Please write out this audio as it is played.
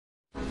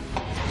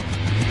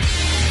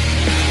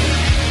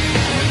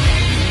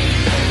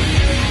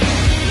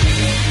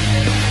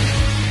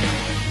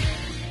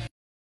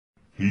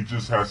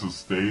just has to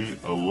stay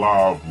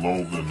alive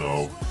long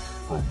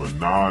enough for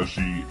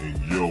Banaji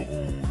and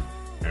Yo-Un,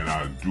 and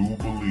I do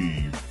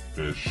believe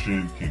that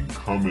Shin can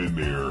come in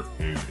there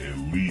and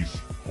at least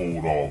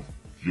hold off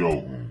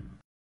Yo-Un.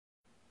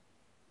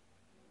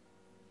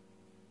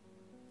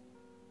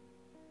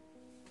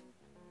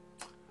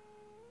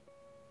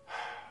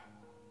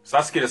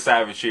 Satsuki the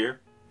Savage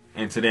here,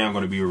 and today I'm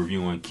going to be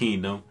reviewing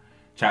Kingdom,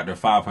 chapter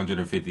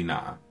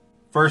 559.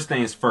 First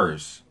things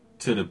first,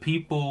 to the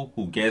people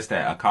who guessed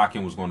that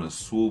Akakin was going to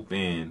swoop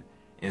in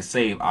and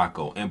save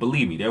Akko, and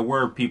believe me, there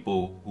were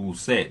people who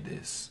said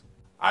this.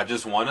 I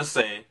just want to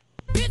say,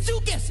 bitch,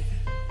 you guessed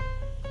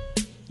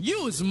it.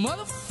 You was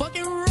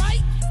motherfucking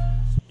right.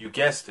 You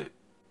guessed it.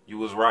 You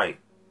was right.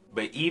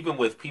 But even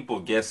with people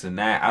guessing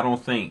that, I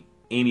don't think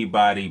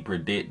anybody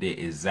predicted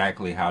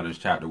exactly how this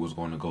chapter was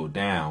going to go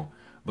down.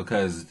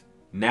 Because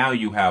now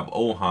you have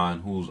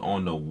Ohan who's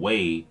on the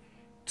way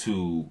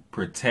to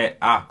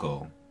protect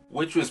Akko.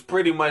 Which was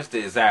pretty much the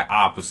exact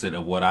opposite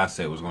of what I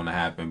said was going to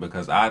happen.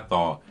 Because I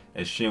thought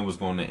that Shin was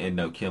going to end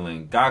up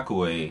killing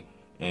Gakue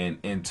and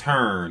in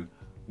turn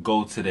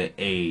go to the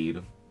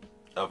aid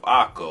of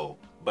Akko.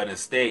 But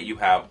instead you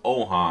have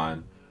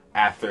Ohan.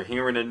 After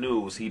hearing the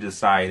news, he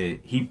decided,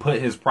 he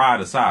put his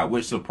pride aside,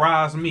 which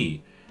surprised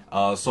me.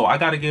 So I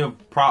got to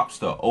give props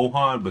to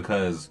Ohan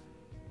because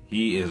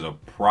he is a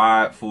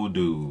prideful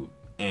dude.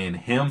 And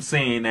him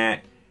saying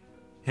that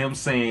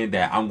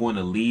I'm going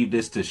to leave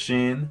this to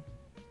Shin,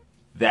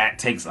 that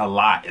takes a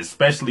lot,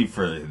 especially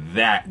for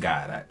that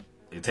guy.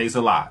 It takes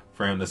a lot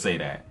for him to say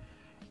that.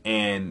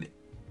 And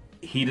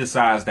he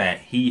decides that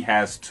he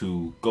has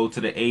to go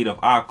to the aid of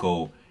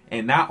Akko.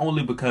 And not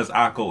only because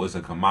Akko is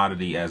a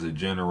commodity as a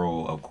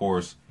general, of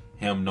course,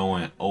 him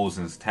knowing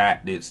Ozen's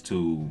tactics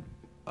to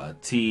a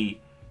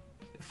T,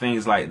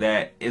 things like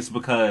that. It's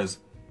because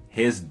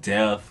his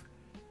death,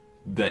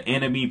 the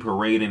enemy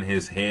parading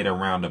his head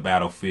around the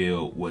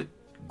battlefield would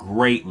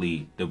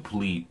greatly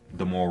deplete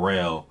the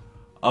morale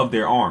of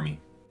their army.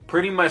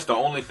 Pretty much the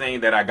only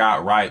thing that I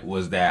got right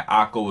was that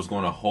Akko was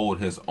going to hold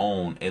his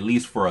own, at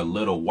least for a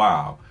little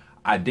while.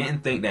 I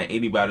didn't think that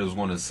anybody was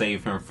going to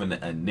save him from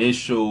the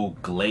initial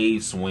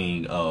glaive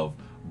swing of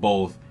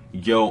both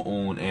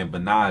Yo-Un and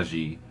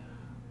Banaji.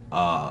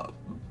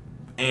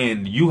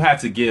 And you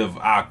have to give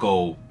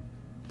Akko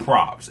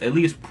props, at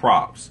least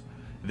props,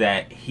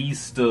 that he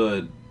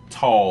stood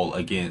tall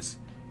against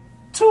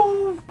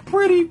two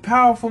pretty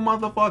powerful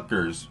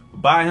motherfuckers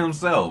by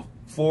himself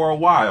for a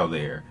while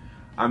there.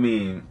 I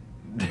mean,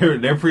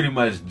 they're pretty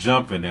much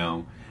jumping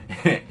him.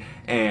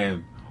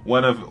 And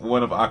one of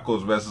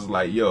Akko's best is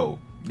like, yo,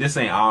 this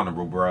ain't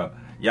honorable, bruh.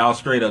 Y'all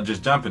straight up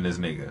just jumping this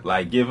nigga.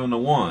 Like, give him the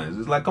ones.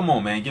 It's like, come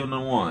on, man, give him the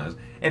ones.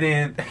 And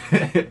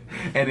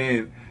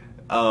then,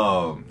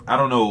 I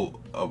don't know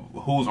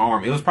whose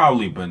arm. It was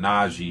probably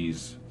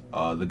Banaji's.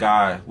 The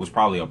guy was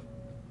probably a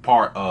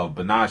part of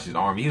Banaji's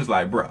army. He was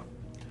like, bruh,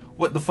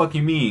 what the fuck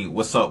you mean,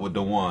 what's up with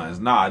the ones?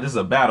 Nah, this is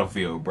a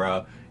battlefield,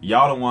 bruh.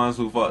 Y'all the ones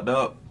who fucked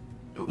up.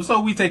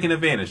 So we taking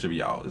advantage of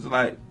y'all. It's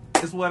like,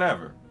 it's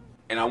whatever.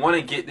 And I want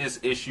to get this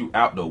issue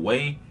out the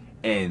way.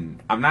 And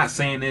I'm not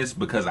saying this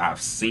because I've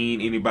seen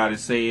anybody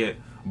say it.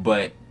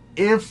 But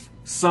if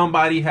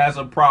somebody has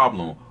a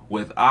problem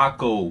with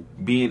Akko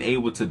being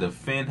able to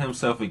defend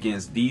himself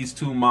against these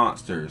two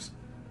monsters,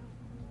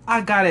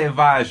 I gotta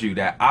advise you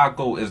that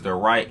Akko is the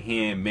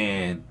right-hand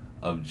man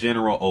of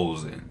General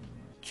Ozen.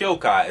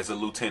 Kyokai is a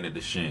lieutenant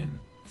to Shin.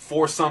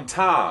 For some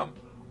time,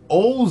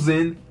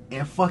 Ozen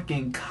and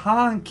fucking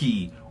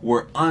Kanki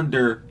were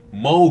under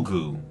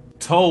Mogu.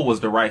 To was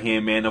the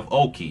right-hand man of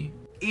Oki.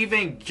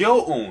 Even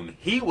Yo-Un,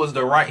 he was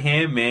the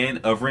right-hand man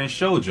of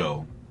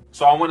Renshojo.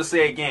 So I want to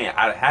say again,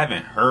 I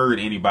haven't heard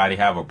anybody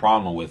have a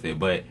problem with it,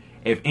 but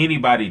if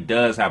anybody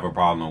does have a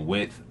problem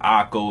with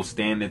Akko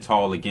standing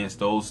tall against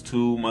those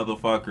two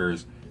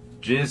motherfuckers,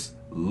 just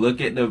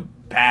look at the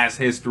past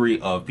history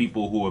of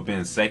people who have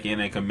been second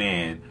in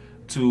command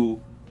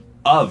to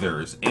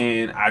others.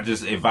 And I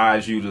just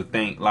advise you to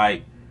think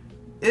like,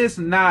 it's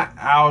not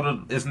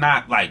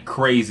like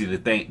crazy to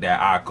think that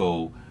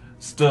Akko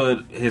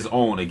stood his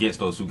own against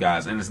those two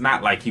guys. And it's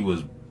not like he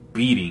was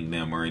beating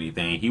them or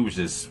anything. He was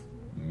just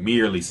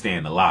merely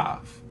staying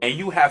alive. And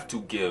you have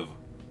to give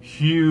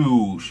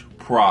huge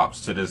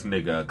props to this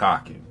nigga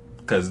Akakin,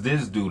 because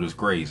this dude is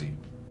crazy.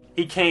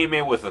 He came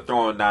in with a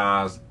throwing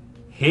knives,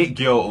 hit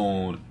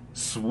Gyo-Un,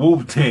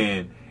 swooped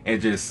in,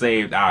 and just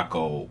saved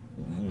Akko,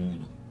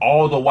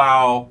 all the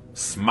while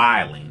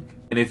smiling.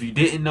 And if you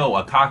didn't know,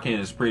 Akakin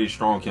is pretty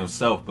strong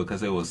himself,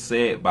 because it was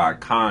said by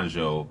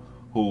Kanjo,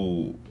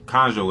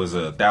 Kanjo is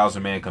a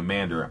 1,000-man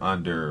commander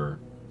under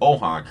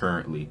Ohan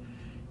currently.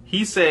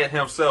 He said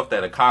himself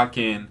that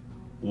Akakin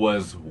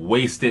was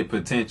wasted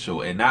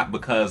potential, and not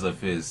because of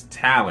his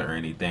talent or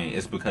anything,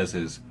 it's because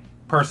his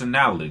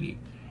personality.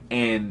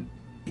 And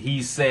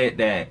he said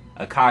that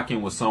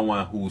Akakin was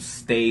someone who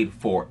stayed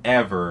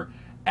forever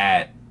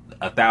at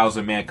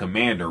 1,000-man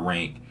commander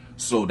rank.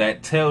 So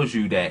that tells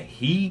you that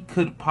he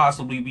could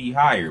possibly be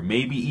higher,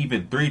 maybe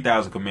even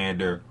 3,000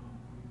 commander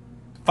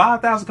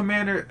 5,000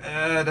 commander,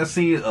 that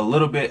seems a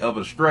little bit of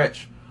a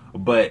stretch,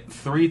 but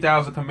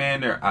 3,000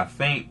 commander, I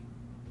think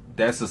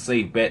that's a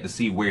safe bet to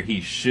see where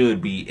he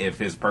should be if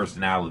his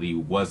personality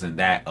wasn't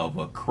that of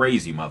a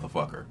crazy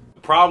motherfucker.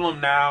 The problem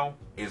now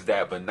is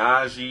that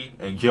Banaji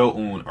and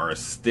Gyo-eun are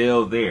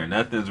still there.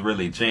 Nothing's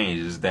really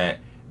changed. Is that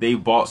they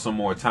bought some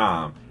more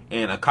time,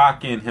 and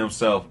Akakin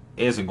himself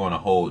isn't going to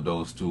hold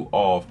those two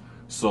off.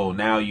 So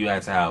now you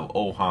have to have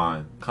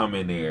Ohan come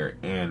in there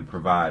and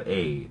provide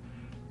aid.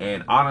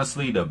 And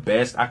honestly, the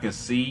best I can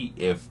see,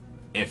 if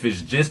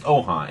it's just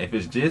Ohan, and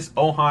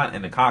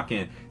the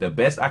Akakin, the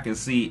best I can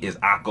see is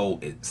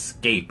Akko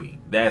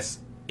escaping. That's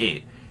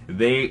it.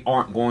 They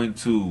aren't going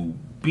to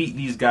beat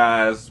these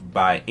guys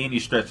by any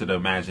stretch of the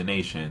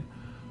imagination.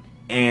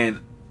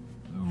 And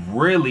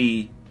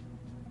really,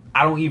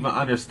 I don't even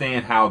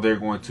understand how they're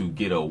going to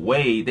get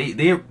away.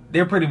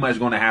 They're pretty much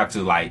going to have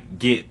to like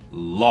get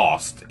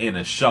lost in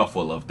a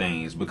shuffle of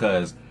things,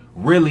 because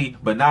really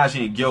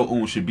Banaji and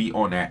Gyo-eun should be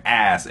on their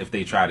ass if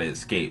they try to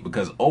escape,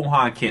 because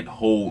Ohan can't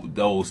hold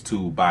those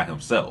two by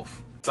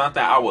himself.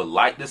 Something I would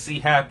like to see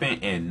happen,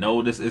 and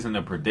no, this isn't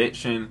a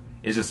prediction,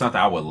 it's just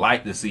something I would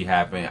like to see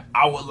happen.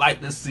 I would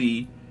like to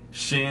see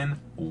Shin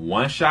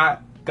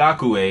one-shot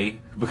Gakue,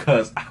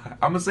 because I'm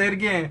gonna say it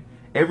again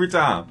every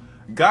time.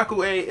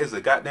 Gakue is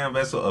a goddamn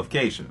vessel of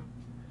Keisha.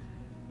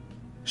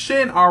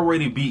 Shin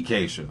already beat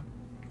Keisha.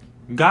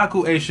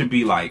 Gakue should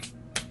be like,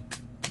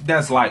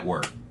 that's light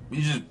work.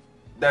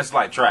 That's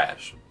like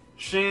trash.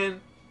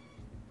 Shin,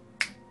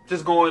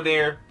 just go in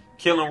there,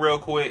 kill him real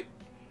quick,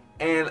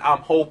 and I'm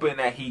hoping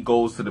that he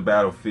goes to the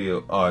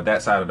battlefield,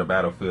 that side of the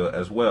battlefield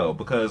as well.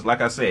 Because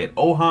like I said,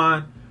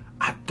 Ohan,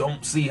 I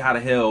don't see how the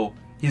hell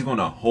he's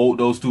gonna hold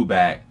those two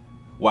back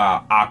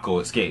while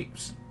Akko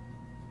escapes.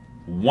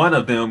 One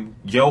of them,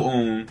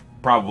 Gyo-eun,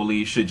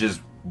 probably should just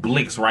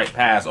blitz right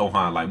past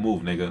Ohan, like,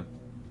 move, nigga.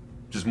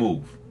 Just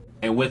move.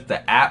 And with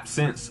the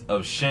absence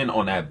of Shin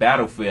on that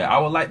battlefield, I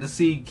would like to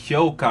see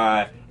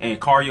Kyokai and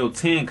Karyo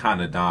 10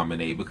 kind of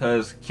dominate,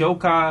 because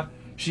Kyokai,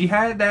 she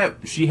had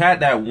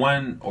that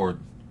 1 or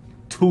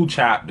 2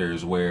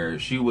 chapters where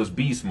she was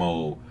beast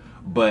mode,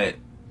 but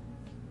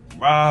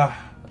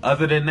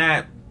other than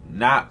that,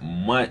 not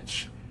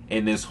much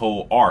in this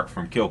whole arc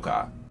from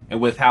Kyokai. And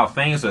with how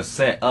things are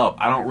set up,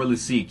 I don't really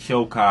see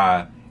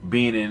Kyokai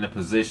being in a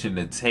position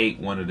to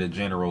take one of the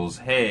general's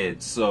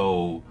heads.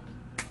 So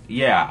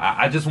yeah,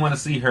 I just want to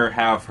see her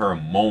have her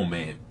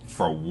moment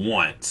for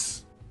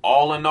once.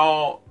 All in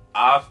all,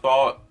 I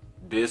thought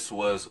this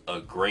was a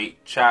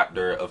great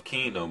chapter of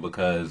Kingdom,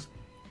 because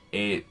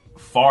it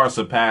far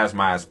surpassed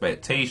my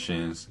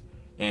expectations,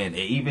 and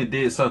it even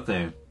did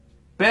something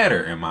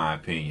better in my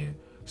opinion.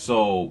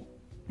 So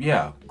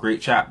yeah,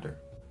 great chapter.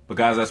 But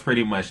guys, that's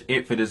pretty much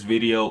it for this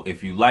video.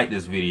 If you like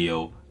this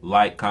video,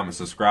 like, comment,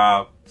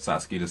 subscribe.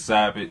 Satsuki the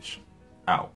Savage, out.